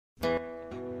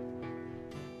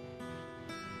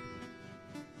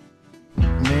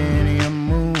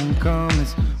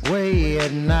comes way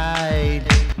at night.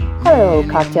 Hello,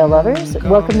 cocktail lovers.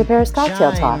 Welcome to Paris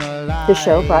Cocktail Talk, the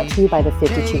show brought to you by the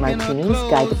 52 Martinis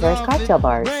Guide to Paris Cocktail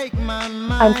Bars.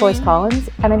 I'm Forrest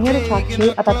Collins, and I'm here to talk to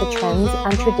you about the trends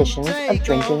and traditions of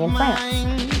drinking in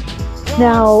France.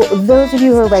 Now, those of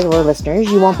you who are regular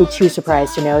listeners, you won't be too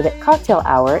surprised to know that cocktail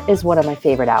hour is one of my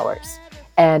favorite hours.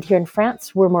 And here in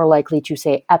France, we're more likely to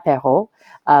say apéro,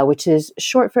 which is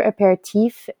short for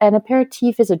apéritif. And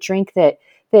apéritif is a drink that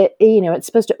it's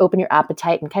supposed to open your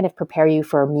appetite and kind of prepare you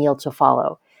for a meal to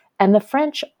follow. And the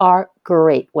French are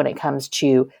great when it comes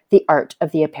to the art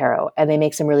of the apéro. And they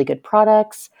make some really good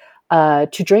products to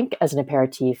drink as an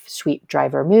apéritif: sweet dry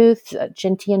vermouth,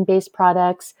 gentian-based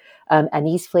products,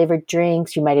 anise-flavored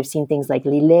drinks. You might have seen things like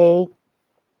Lillet.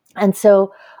 And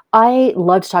so I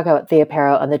love to talk about the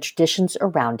apéro and the traditions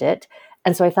around it.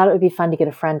 And so I thought it would be fun to get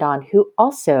a friend on who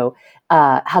also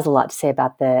has a lot to say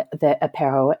about the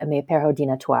apéro and the apéro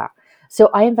dînatoire. So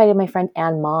I invited my friend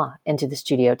Anne Ma into the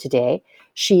studio today.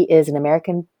 She is an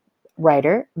American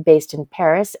writer based in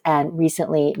Paris and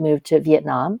recently moved to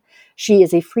Vietnam. She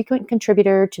is a frequent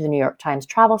contributor to the New York Times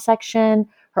travel section.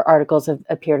 Her articles have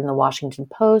appeared in the Washington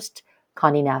Post,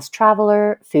 Condé Nast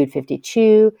Traveler, Food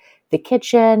 52, The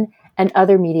Kitchen, and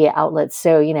other media outlets.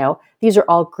 So, these are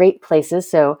all great places.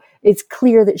 So it's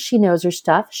clear that she knows her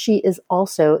stuff. She is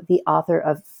also the author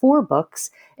of 4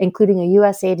 books, including a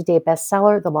USA Today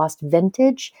bestseller, The Lost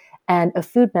Vintage, and a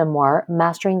food memoir,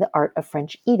 Mastering the Art of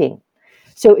French Eating.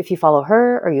 So if you follow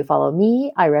her or you follow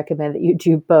me, I recommend that you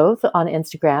do both on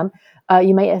Instagram.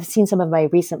 You might have seen some of my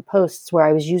recent posts where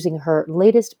I was using her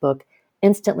latest book,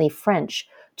 Instantly French,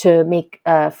 to make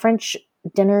French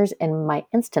dinners in my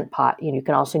Instant Pot. You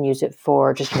can also use it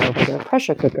for just a regular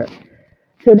pressure cooker.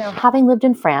 So now, having lived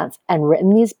in France and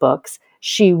written these books,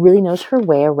 she really knows her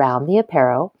way around the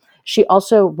apéro. She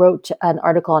also wrote an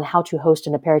article on how to host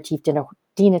an apéritif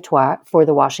dînatoire for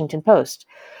the Washington Post.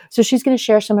 So she's going to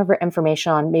share some of her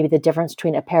information on maybe the difference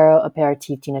between apéro,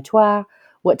 apéritif, dînatoire,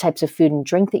 what types of food and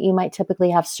drink that you might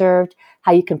typically have served,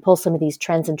 how you can pull some of these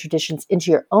trends and traditions into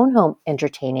your own home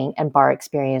entertaining and bar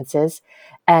experiences,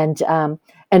 and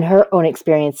her own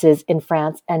experiences in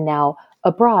France and now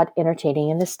abroad entertaining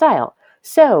in this style.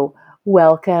 So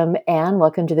welcome, Anne.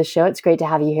 Welcome to the show. It's great to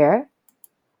have you here.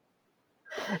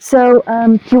 So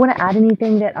do you want to add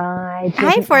anything that I didn't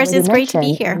Hi, Forrest. It's great to be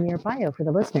mention here. in your bio for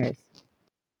the listeners?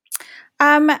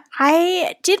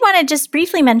 I did want to just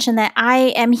briefly mention that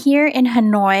I am here in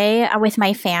Hanoi with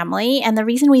my family, and the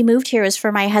reason we moved here is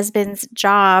for my husband's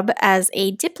job as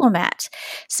a diplomat.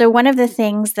 So one of the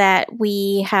things that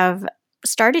we have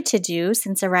started to do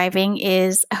since arriving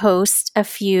is host a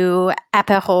few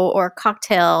apéro or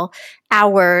cocktail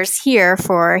hours here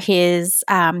for his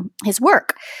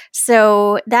work.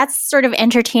 So that's sort of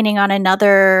entertaining on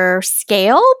another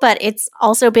scale, but it's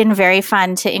also been very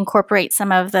fun to incorporate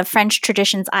some of the French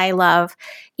traditions I love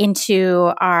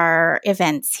into our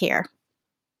events here.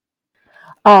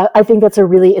 I think it's a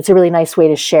really nice way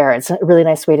to share. It's a really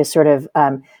nice way to sort of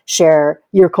share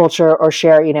your culture or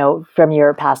share, from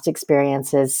your past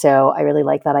experiences. So I really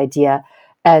like that idea.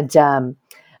 And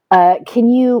can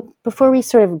you, before we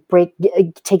sort of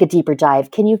take a deeper dive,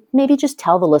 can you maybe just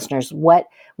tell the listeners what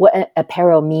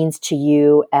apéro means to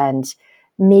you and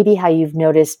maybe how you've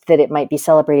noticed that it might be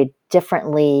celebrated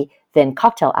differently than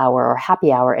cocktail hour or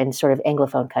happy hour in sort of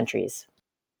Anglophone countries?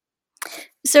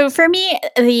 So for me,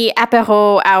 the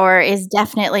apéro hour is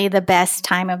definitely the best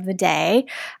time of the day.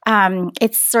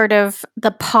 It's sort of the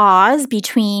pause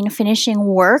between finishing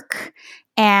work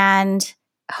and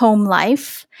home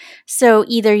life. So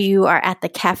either you are at the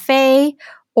cafe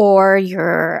or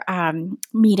you're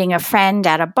meeting a friend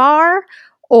at a bar,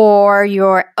 or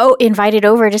you're invited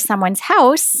over to someone's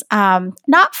house,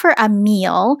 not for a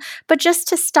meal, but just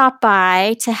to stop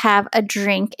by to have a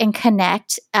drink and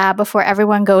connect before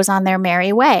everyone goes on their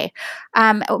merry way.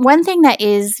 One thing that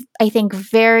is, I think,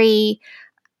 very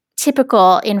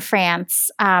typical in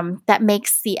France that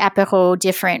makes the apéro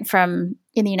different from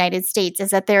in the United States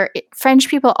is that French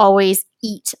people always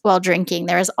eat while drinking.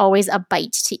 There is always a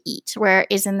bite to eat.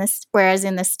 Whereas in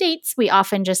the States, we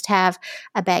often just have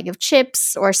a bag of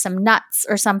chips or some nuts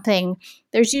or something.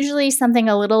 There's usually something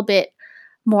a little bit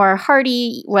more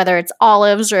hearty, whether it's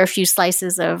olives or a few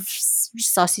slices of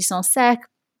saucisson sec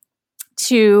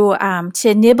to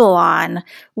nibble on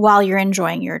while you're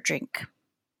enjoying your drink.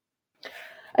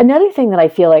 Another thing that I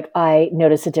feel like I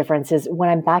notice a difference is when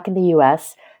I'm back in the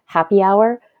U.S., happy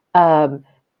hour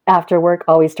after work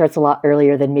always starts a lot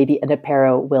earlier than maybe an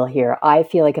apéro will here. I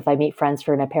feel like if I meet friends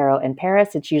for an apéro in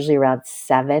Paris, it's usually around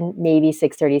 7, maybe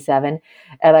 6:37.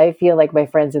 And I feel like my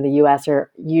friends in the U.S.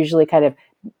 are usually kind of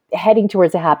heading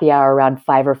towards a happy hour around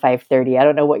 5 or 5:30. I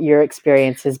don't know what your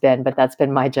experience has been, but that's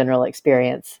been my general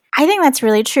experience. I think that's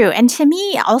really true. And to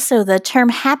me, also, the term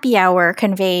happy hour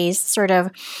conveys sort of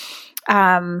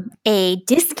a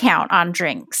discount on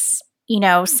drinks,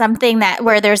 something that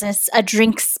where there's a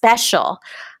drink special.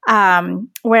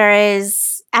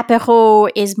 Whereas apéro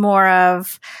is more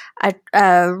of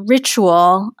a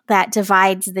ritual that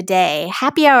divides the day.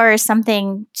 Happy hour is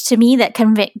something to me that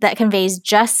conveys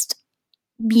just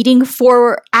meeting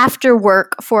for after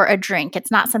work for a drink. It's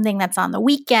not something that's on the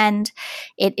weekend.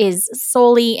 It is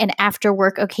solely an after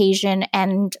work occasion,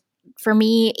 and for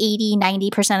me,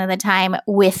 80-90% of the time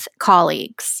with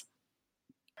colleagues.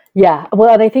 Yeah,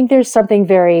 well, and I think there's something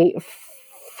very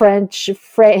French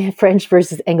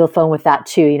versus Anglophone with that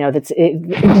too.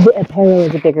 Apéro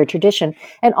is a bigger tradition,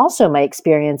 and also my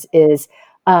experience is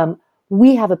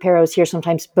we have apéros here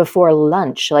sometimes before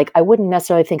lunch. Like I wouldn't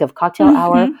necessarily think of cocktail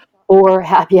hour or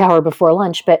happy hour before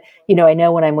lunch, but I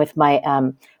know when I'm with my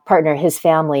partner, his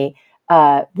family,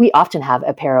 we often have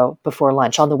apéro before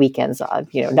lunch on the weekends.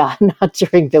 Not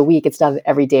during the week. It's not an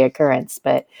everyday occurrence,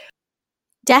 but.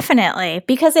 Definitely,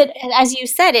 because it, as you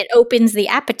said, it opens the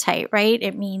appetite, right?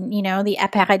 The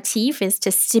apéritif is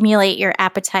to stimulate your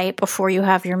appetite before you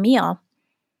have your meal.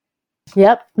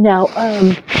 Yep. Now,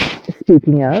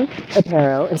 speaking of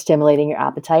apéro and stimulating your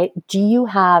appetite, do you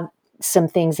have some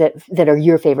things that are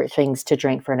your favorite things to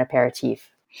drink for an apéritif?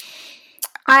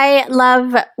 I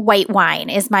love white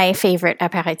wine is my favorite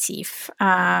apéritif.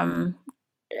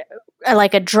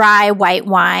 Like a dry white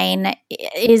wine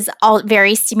is all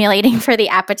very stimulating for the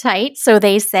appetite, so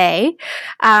they say,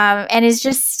 and is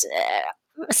just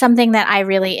something that I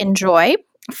really enjoy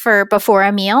for before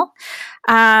a meal.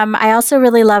 I also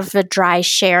really love the dry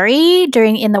sherry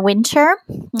in the winter,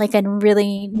 like a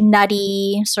really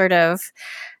nutty sort of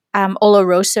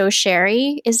Oloroso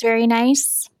sherry is very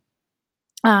nice.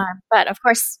 But of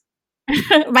course,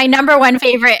 my number one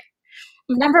favorite,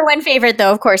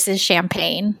 though, of course, is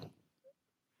champagne.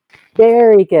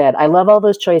 Very good. I love all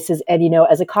those choices. And,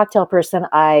 as a cocktail person,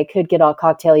 I could get all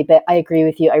cocktaily, but I agree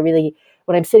with you.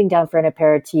 When I'm sitting down for an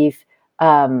aperitif,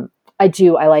 I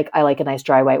like a nice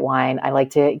dry white wine. I like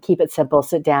to keep it simple,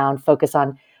 sit down, focus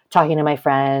on talking to my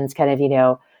friends, kind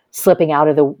of, slipping out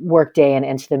of the workday and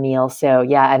into the meal. So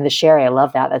yeah. And the sherry, I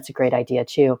love that. That's a great idea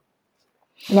too.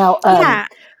 Now,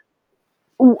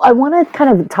 I want to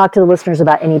kind of talk to the listeners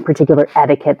about any particular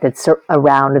etiquette that's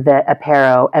around the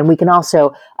apéro. And we can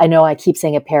also, I know I keep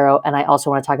saying apéro, and I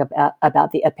also want to talk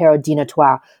about the apéro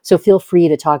dînatoire. So feel free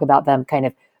to talk about them kind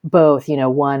of both,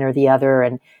 one or the other,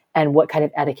 and what kind of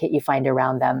etiquette you find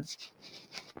around them.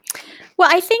 Well,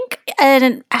 I think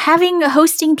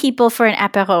hosting people for an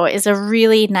apéro is a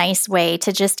really nice way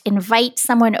to just invite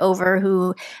someone over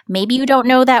who maybe you don't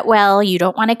know that well. You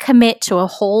don't want to commit to a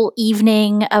whole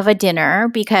evening of a dinner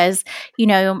because,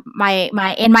 my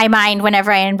in my mind,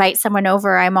 whenever I invite someone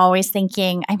over, I'm always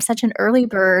thinking, I'm such an early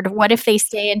bird. What if they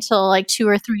stay until like 2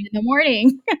 or 3 in the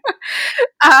morning?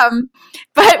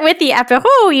 But with the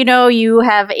apéro, you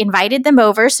have invited them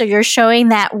over, so you're showing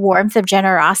that warmth of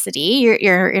generosity.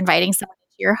 You're inviting someone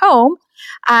into your home,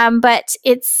 but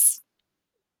it's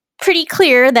pretty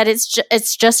clear that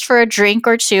it's just for a drink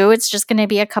or two. It's just going to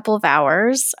be a couple of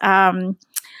hours. I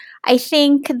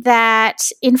think that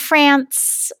in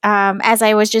France, as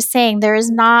I was just saying, there is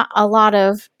not a lot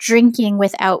of drinking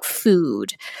without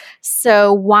food.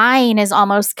 So wine is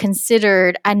almost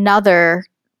considered another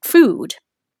food.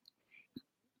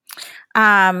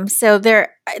 So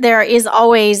there is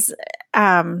always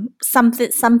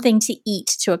something to eat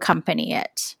to accompany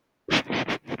it.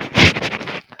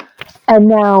 And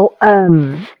now,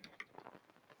 I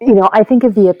think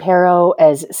of the apéro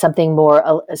as something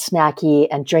more snacky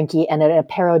and drinky, and an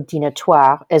apéro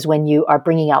dînatoire is when you are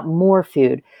bringing out more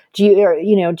food. Do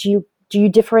you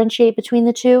differentiate between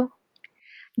the two?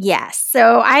 Yes.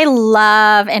 So I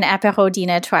love an apéro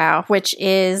dînatoire, which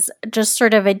is just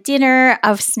sort of a dinner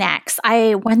of snacks.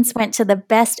 I once went to the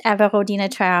best apéro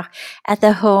dînatoire at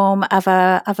the home of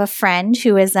a friend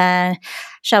who is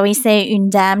shall we say, une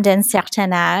dame d'un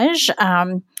certain âge,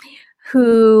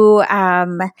 who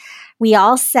we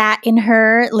all sat in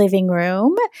her living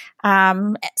room.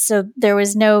 So there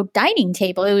was no dining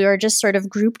table. We were just sort of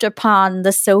grouped upon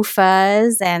the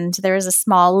sofas, and there was a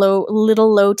small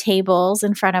little low tables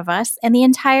in front of us. And the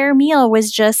entire meal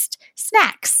was just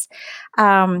snacks.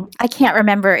 I can't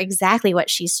remember exactly what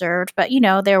she served, but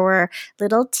there were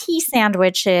little tea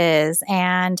sandwiches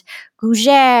and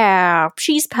gougère,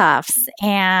 cheese puffs,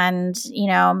 and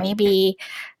maybe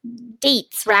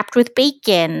dates wrapped with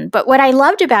bacon. But what I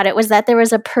loved about it was that there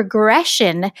was a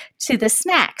progression to the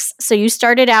snacks. So you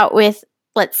started out with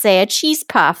let's say, a cheese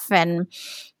puff and,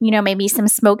 maybe some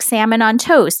smoked salmon on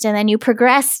toast. And then you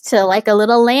progress to like a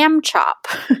little lamb chop.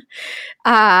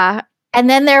 And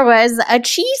then there was a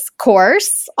cheese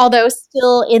course, although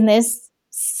still in this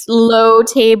low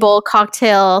table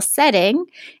cocktail setting.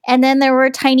 And then there were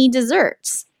tiny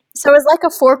desserts. So it was like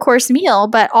a 4-course meal,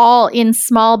 but all in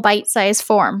small bite-sized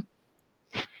form.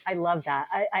 I love that.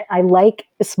 I like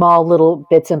small little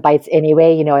bits and bites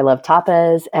anyway. I love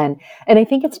tapas, and I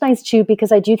think it's nice too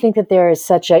because I do think that there is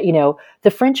such a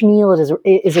the French meal is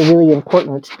a really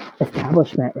important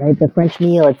establishment, right? The French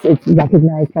meal it's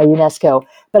recognized by UNESCO,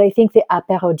 but I think the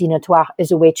apéro dînatoire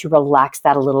is a way to relax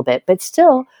that a little bit, but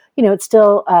still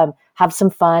have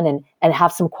some fun and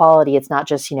have some quality. It's not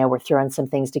just we're throwing some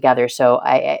things together. So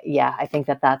I think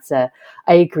that's I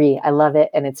agree. I love it,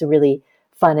 and it's a really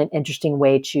fun and interesting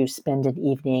way to spend an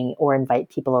evening or invite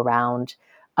people around.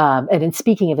 And in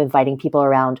speaking of inviting people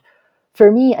around,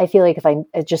 for me, I feel like if I'm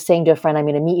just saying to a friend, I'm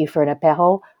going to meet you for an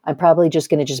apéro, I'm probably just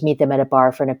going to just meet them at a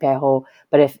bar for an apéro.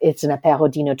 But if it's an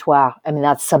apéro dînatoire, I mean,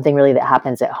 that's something really that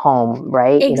happens at home,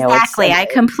 right? Exactly. I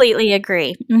completely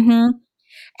agree. Mm-hmm.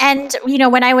 And,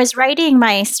 when I was writing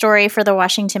my story for the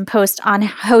Washington Post on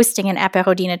hosting an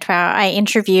apéro dînatoire, I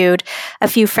interviewed a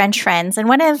few French friends. And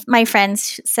one of my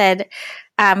friends said,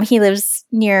 he lives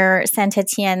near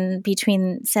Saint-Étienne,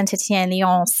 between Saint-Étienne and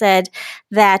Lyon, said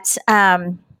that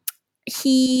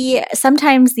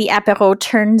sometimes the apéro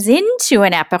turns into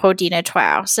an apéro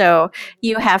dînatoire. So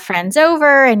you have friends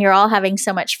over and you're all having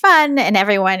so much fun and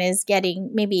everyone is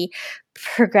getting maybe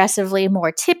progressively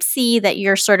more tipsy, that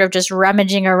you're sort of just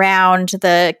rummaging around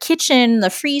the kitchen,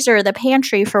 the freezer, the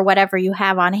pantry for whatever you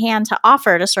have on hand to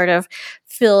offer to sort of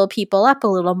fill people up a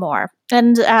little more.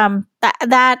 And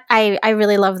I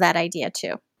really love that idea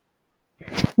too.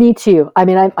 Me too. I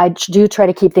mean, I do try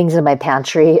to keep things in my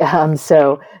pantry.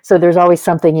 So there's always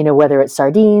something, whether it's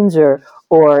sardines or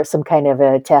some kind of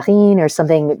a terrine or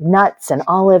something, nuts and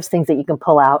olives, things that you can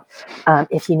pull out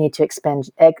if you need to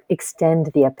extend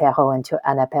the apéro into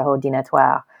an apéro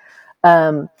dînatoire.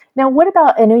 Now, what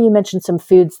about? I know you mentioned some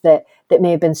foods that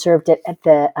may have been served at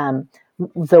the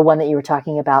one that you were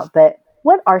talking about, but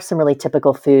what are some really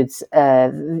typical foods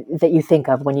that you think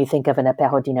of when you think of an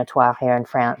apéro dînatoire here in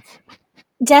France?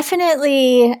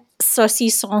 Definitely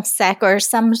saucisson sec or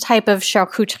some type of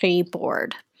charcuterie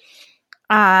board.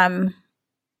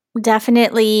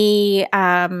 Definitely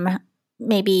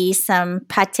maybe some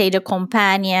pâté de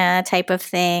campagne type of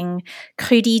thing.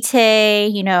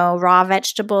 Crudité, raw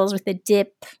vegetables with a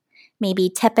dip.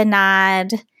 Maybe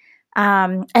tapenade.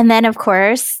 And then, of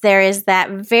course, there is that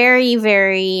very,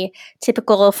 very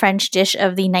typical French dish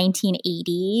of the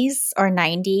 1980s or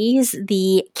 90s,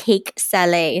 the cake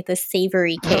salé, the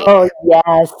savory cake. Oh,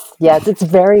 yes. It's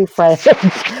very French.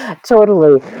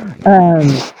 Totally.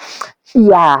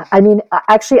 Yeah. I mean,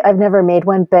 actually, I've never made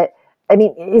one, but I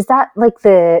mean, is that like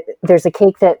there's a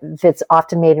cake that's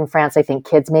often made in France. I think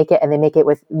kids make it and they make it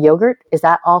with yogurt. Is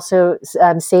that also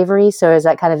savory? So is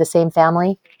that kind of the same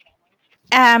family?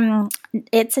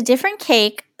 It's a different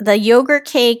cake. The yogurt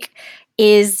cake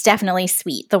is definitely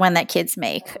sweet, the one that kids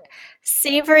make.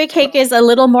 Savory cake is a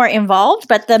little more involved,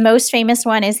 but the most famous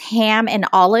one is ham and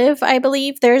olive, I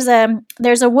believe. There's a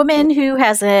woman who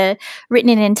has written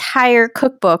an entire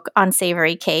cookbook on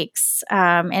savory cakes,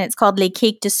 and it's called Les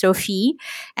Cakes de Sophie,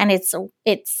 and it's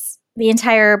the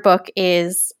entire book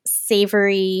is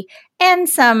savory and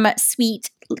some sweet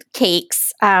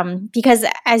cakes, because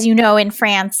as you know, in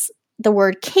France, the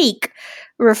word cake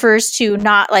refers to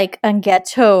not like un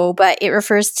gâteau, but it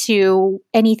refers to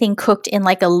anything cooked in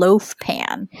like a loaf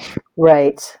pan.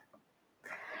 Right.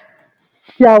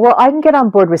 Yeah, well, I can get on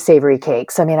board with savory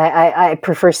cakes. I mean, I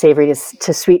prefer savory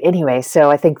to sweet anyway. So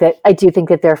I do think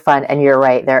that they're fun, and you're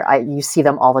right. You see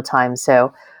them all the time.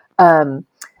 So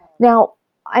now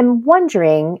I'm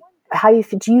wondering,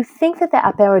 do you think that the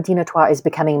apéro dînatoire is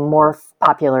becoming more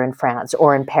popular in France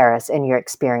or in Paris in your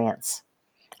experience?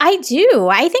 I do.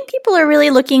 I think people are really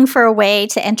looking for a way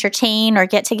to entertain or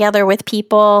get together with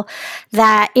people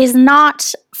that is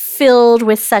not filled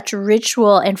with such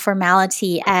ritual and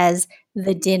formality as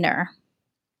the dinner.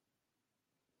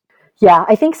 Yeah,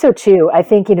 I think so too. I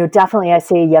think, definitely I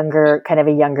see a younger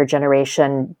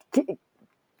generation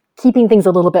keeping things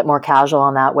a little bit more casual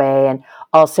in that way. And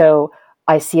also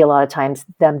I see a lot of times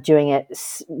them doing it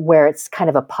where it's kind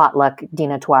of a potluck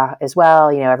dînatoire as well.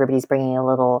 Everybody's bringing a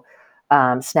little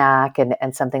snack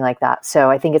and something like that. So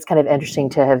I think it's kind of interesting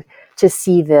to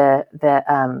see the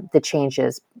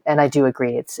changes. And I do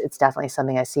agree. It's definitely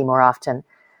something I see more often.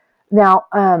 Now,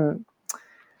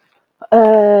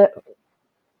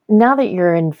 now that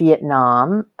you're in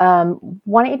Vietnam,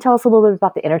 why don't you tell us a little bit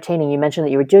about the entertaining? You mentioned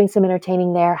that you were doing some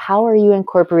entertaining there. How are you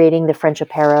incorporating the French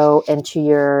apéro into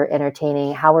your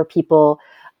entertaining? How are people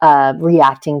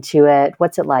reacting to it?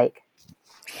 What's it like?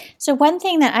 So one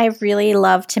thing that I really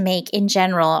love to make in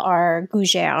general are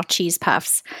gougère cheese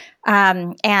puffs.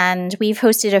 And we've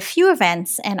hosted a few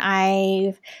events, and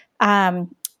I've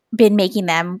been making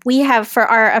them. We have, for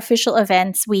our official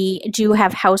events, we do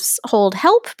have household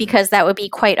help because that would be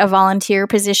quite a volunteer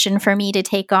position for me to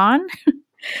take on.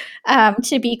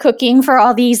 To be cooking for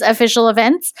all these official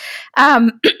events.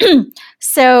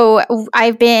 So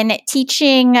I've been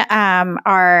teaching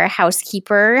our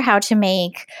housekeeper how to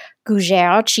make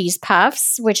gougère cheese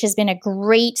puffs, which has been a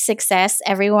great success.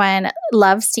 Everyone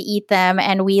loves to eat them,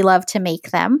 and we love to make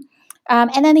them.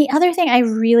 And then the other thing I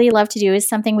really love to do is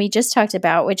something we just talked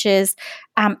about, which is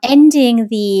ending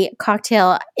the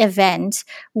cocktail event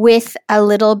with a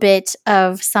little bit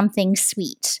of something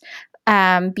sweet.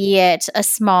 Be it a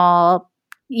small,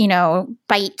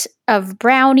 bite of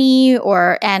brownie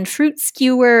and fruit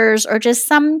skewers, or just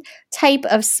some type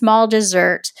of small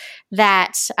dessert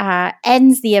that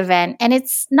ends the event. And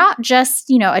it's not just,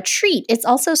 a treat. It's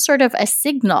also sort of a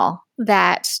signal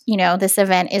that, this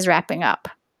event is wrapping up.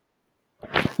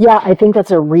 Yeah, I think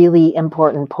that's a really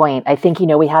important point. I think,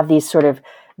 we have these sort of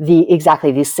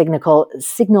these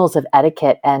signals of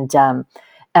etiquette,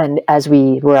 and as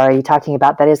we were already talking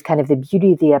about, that is kind of the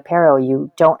beauty of the apéro.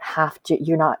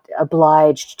 You're not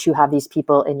obliged to have these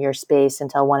people in your space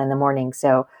until 1 a.m.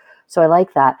 So I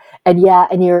like that. And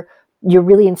you're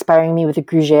really inspiring me with the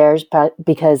gougères,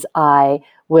 because I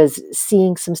was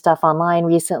seeing some stuff online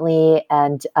recently,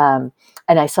 and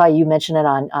I saw you mention it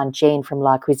on Jane from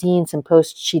La Cuisine, some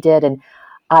posts she did, and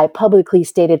I publicly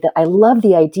stated that I love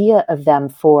the idea of them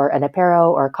for an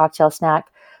apéro or a cocktail snack,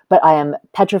 but I am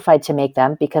petrified to make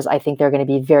them because I think they're going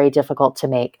to be very difficult to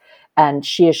make. And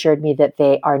she assured me that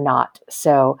they are not.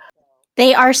 So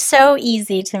they are so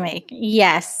easy to make.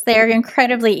 Yes, they're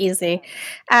incredibly easy.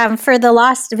 For The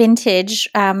Lost Vintage,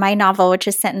 my novel, which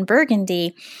is set in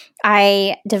Burgundy,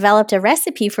 I developed a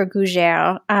recipe for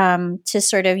gougère to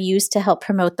sort of use to help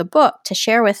promote the book, to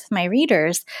share with my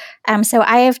readers. So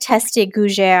I have tested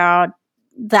gougère,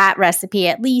 that recipe,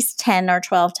 at least 10 or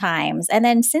 12 times. And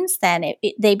then since then,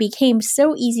 they became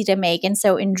so easy to make and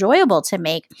so enjoyable to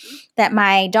make that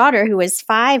my daughter, who was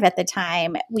 5 at the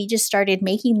time, we just started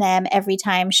making them every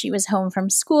time she was home from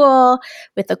school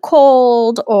with a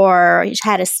cold or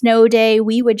had a snow day.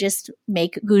 We would just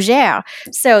make gougère.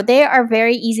 So they are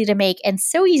very easy to make, and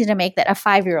so easy to make that a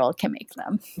 5-year-old can make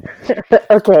them.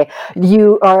 Okay.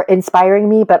 You are inspiring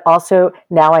me, but also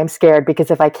now I'm scared,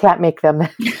 because if I can't make them,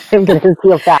 I'm going to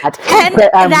feel bad.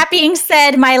 And that being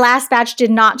said, my last batch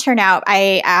did not turn out.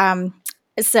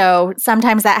 So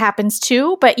sometimes that happens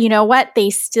too, but you know what? They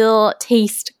still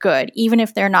taste good, even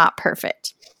if they're not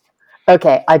perfect.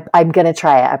 Okay, I'm going to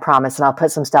try it, I promise, and I'll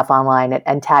put some stuff online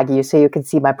and tag you so you can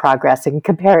see my progress and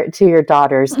compare it to your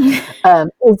daughter's.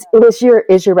 Is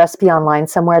your recipe online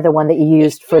somewhere, the one that you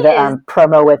used for the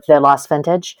promo with the Lost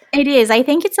Vintage? It is. I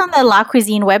think it's on the La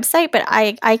Cuisine website, but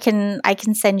I can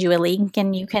send you a link,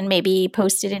 and you can maybe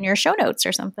post it in your show notes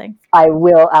or something. I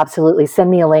will absolutely. Send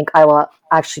me a link. I will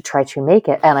actually try to make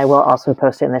it, and I will also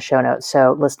post it in the show notes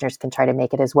so listeners can try to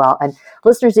make it as well. And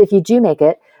listeners, if you do make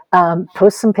it,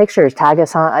 post some pictures, tag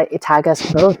us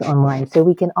both online so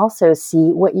we can also see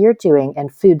what you're doing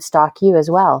and food stock you as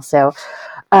well. So,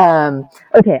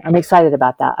 okay, I'm excited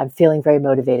about that. I'm feeling very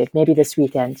motivated, maybe this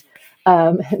weekend.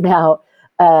 Now,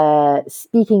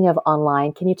 speaking of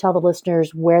online, can you tell the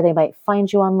listeners where they might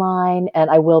find you online? And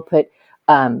I will put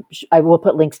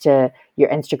links to your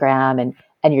Instagram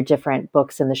and your different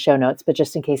books in the show notes, but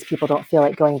just in case people don't feel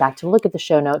like going back to look at the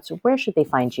show notes, where should they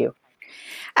find you?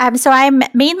 So I'm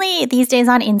mainly these days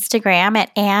on Instagram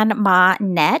at Anne Ma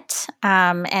Net,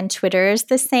 and Twitter is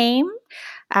the same.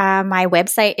 My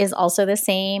website is also the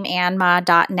same,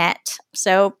 annema.net.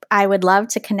 So I would love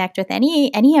to connect with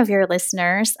any of your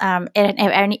listeners. And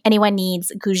if anyone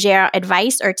needs gougère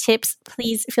advice or tips,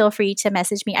 please feel free to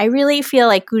message me. I really feel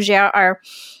like gougère are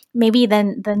maybe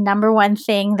the number one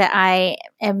thing that I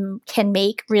can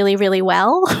make really, really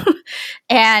well.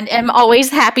 And am always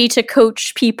happy to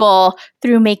coach people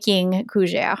through making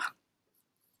gougère.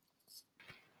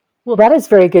 Well, that is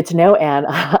very good to know, Anne.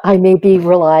 I may be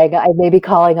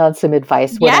calling on some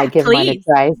advice when I give mine a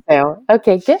try. So,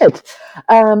 okay, good.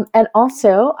 And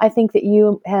also, I think that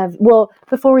you have,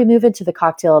 before we move into the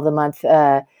cocktail of the month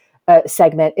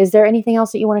segment, is there anything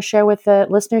else that you want to share with the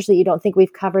listeners that you don't think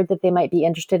we've covered that they might be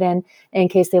interested in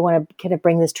case they want to kind of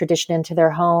bring this tradition into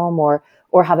their home or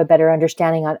or have a better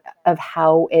understanding of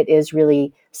how it is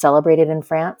really celebrated in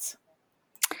France?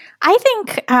 I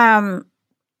think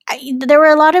there were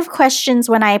a lot of questions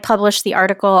when I published the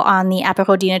article on the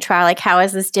Apéro Dînatoire, like how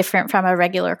is this different from a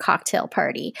regular cocktail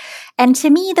party? And to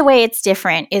me, the way it's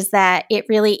different is that it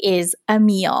really is a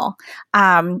meal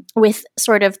with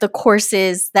sort of the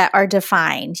courses that are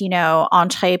defined,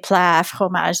 entrée, plat,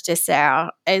 fromage,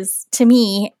 dessert. Is, to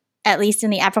me, at least in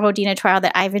the Apéro Dînatoire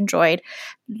that I've enjoyed,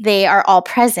 they are all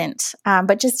present,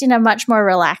 but just in a much more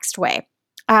relaxed way.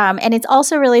 And it's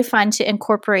also really fun to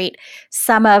incorporate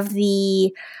some of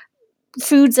the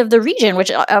foods of the region,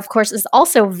 which of course is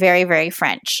also very, very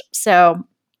French. So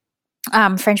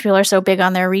French people are so big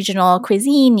on their regional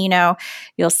cuisine.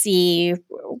 You'll see,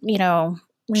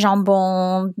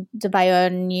 jambon de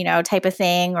Bayonne, type of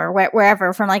thing, or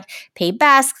wherever from like Pays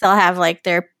Basque, they'll have like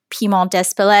their piment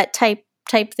d'Espelette type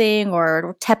thing,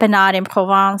 or tapenade in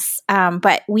Provence.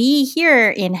 But we here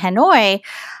in Hanoi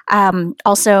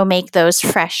also make those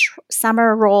fresh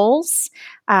summer rolls,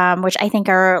 which I think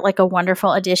are like a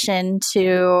wonderful addition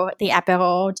to the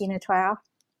Apéro Dînatoire.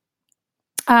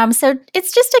 So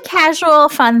it's just a casual,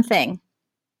 fun thing.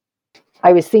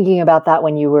 I was thinking about that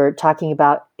when you were talking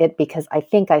about it, because I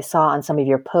think I saw on some of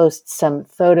your posts some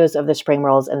photos of the spring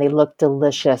rolls, and they look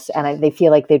delicious, and they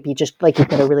feel like they'd be just, like you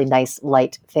said, a really nice,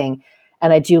 light thing.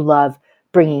 And I do love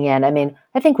bringing in,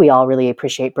 I think we all really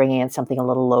appreciate bringing in something a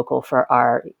little local for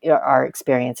our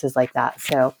experiences like that.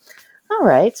 So, all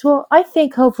right. Well, I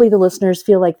think hopefully the listeners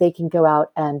feel like they can go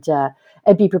out and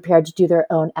be prepared to do their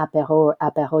own apéro or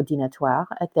apéro dînatoire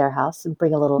at their house and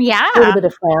bring a little bit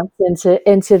of France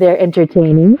into their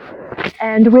entertaining.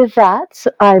 And with that,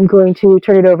 I'm going to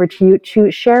turn it over to you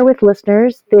to share with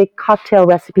listeners the cocktail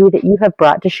recipe that you have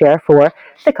brought to share for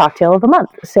the cocktail of the month.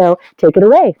 So take it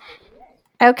away.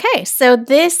 Okay, so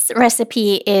this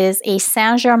recipe is a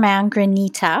Saint-Germain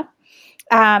granita.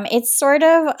 It's sort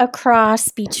of a cross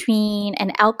between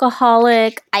an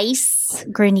alcoholic ice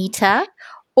granita,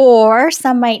 or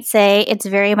some might say it's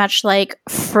very much like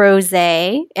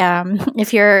frosé,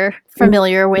 if you're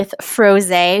familiar with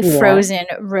frosé, frozen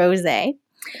rosé.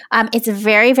 It's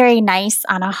very, very nice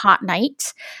on a hot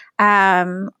night.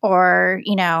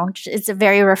 It's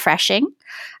very refreshing.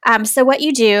 So what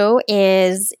you do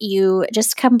is you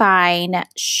just combine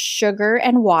sugar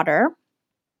and water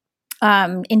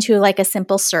into like a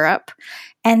simple syrup.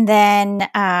 And then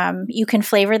you can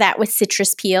flavor that with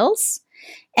citrus peels.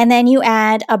 And then you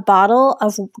add a bottle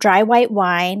of dry white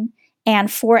wine and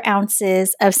 4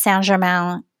 ounces of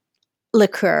Saint-Germain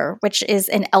liqueur, which is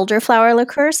an elderflower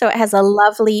liqueur. So it has a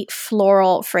lovely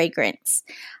floral fragrance.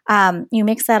 You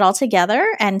mix that all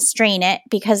together and strain it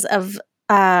because of,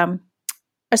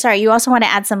 you also want to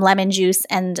add some lemon juice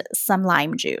and some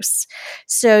lime juice.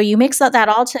 So you mix that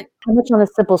all to... How much on the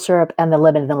simple syrup and the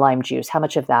lemon and the lime juice? How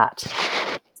much of that?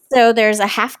 So there's a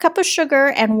half cup of sugar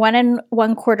and 1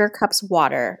 1/4 cups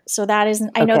water. So that is,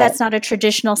 I know that's not a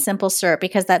traditional simple syrup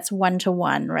because that's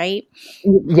 1-to-1, right?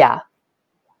 Yeah.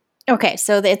 Okay,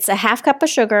 so it's a half cup of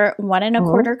sugar, 1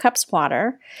 1/4 cups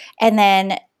water, and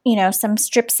then some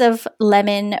strips of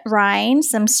lemon rind,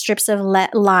 some strips of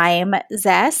lime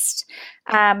zest.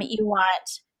 You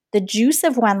want the juice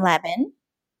of 1 lemon,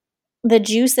 the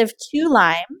juice of 2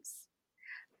 limes,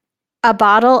 a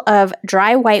bottle of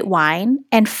dry white wine,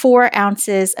 and 4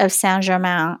 ounces of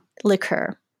Saint-Germain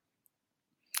liqueur.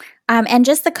 And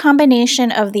just the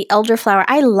combination of the elderflower.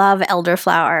 I love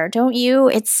elderflower, don't you?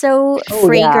 It's so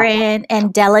fragrant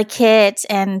and delicate,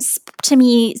 and to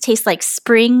me, it tastes like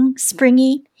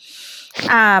springy.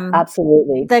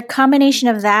 Absolutely. The combination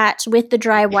of that with the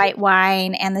dry white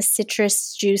wine and the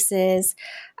citrus juices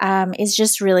is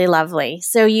just really lovely.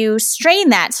 So you strain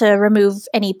that to remove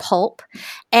any pulp,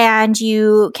 and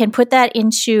you can put that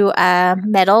into a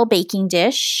metal baking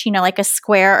dish, like a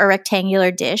square or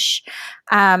rectangular dish,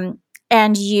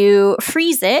 and you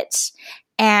freeze it.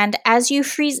 And as you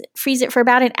freeze it for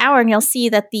about an hour, and you'll see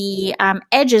that the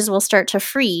edges will start to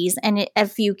freeze. And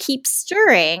if you keep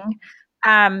stirring,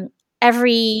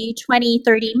 every 20,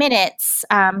 30 minutes,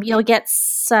 you'll get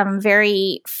some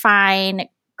very fine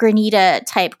granita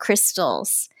type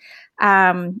crystals.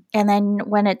 And then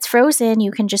when it's frozen,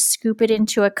 you can just scoop it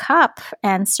into a cup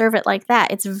and serve it like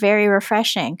that. It's very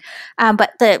refreshing.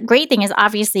 But the great thing is,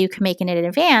 obviously, you can make it in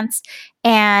advance.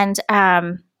 And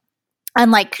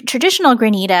unlike traditional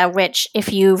granita, which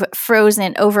if you've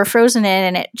over-frozen it,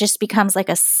 and it just becomes like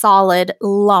a solid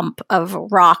lump of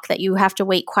rock that you have to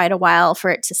wait quite a while for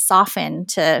it to soften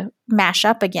to mash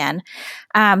up again.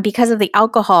 Because of the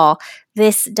alcohol,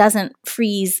 this doesn't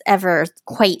freeze ever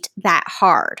quite that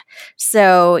hard.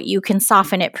 So you can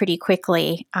soften it pretty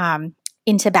quickly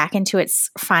back into its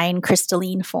fine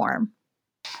crystalline form.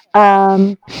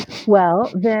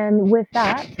 Well, then with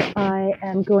that, I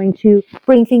am going to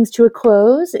bring things to a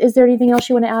close. Is there anything else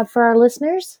you want to add for our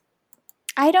listeners?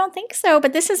 I don't think so,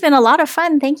 but this has been a lot of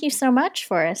fun. Thank you so much,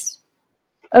 Forrest.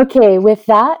 Okay, with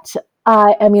that,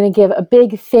 I am going to give a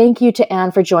big thank you to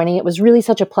Anne for joining. It was really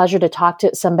such a pleasure to talk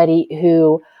to somebody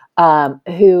who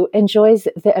enjoys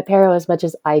the apéro as much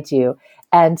as I do.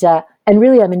 And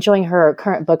really, I'm enjoying her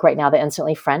current book right now, The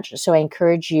Instantly French. So I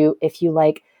encourage you, if you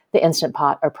like the Instant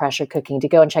Pot or pressure cooking, to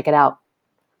go and check it out.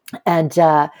 And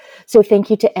so thank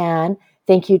you to Anne.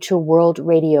 Thank you to World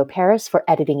Radio Paris for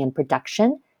editing and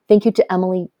production. Thank you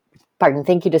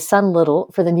to Sun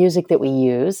Little for the music that we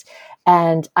use.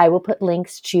 And I will put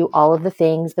links to all of the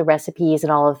things, the recipes,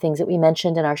 and all of the things that we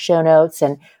mentioned in our show notes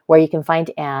and where you can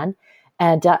find Anne.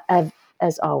 And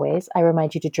as always, I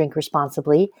remind you to drink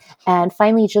responsibly. And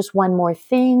finally, just one more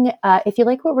thing. If you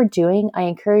like what we're doing, I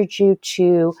encourage you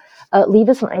to leave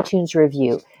us an iTunes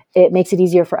review. It makes it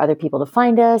easier for other people to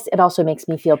find us. It also makes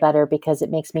me feel better because it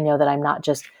makes me know that I'm not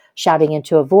just shouting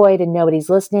into a void and nobody's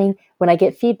listening. When I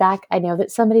get feedback, I know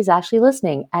that somebody's actually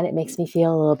listening, and it makes me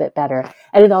feel a little bit better.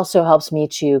 And it also helps me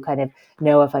to kind of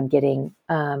know if I'm getting,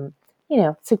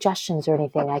 suggestions or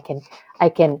anything. I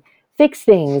can fix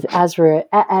things as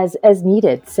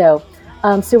needed. So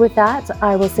with that,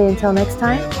 I will say until next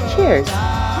time, cheers.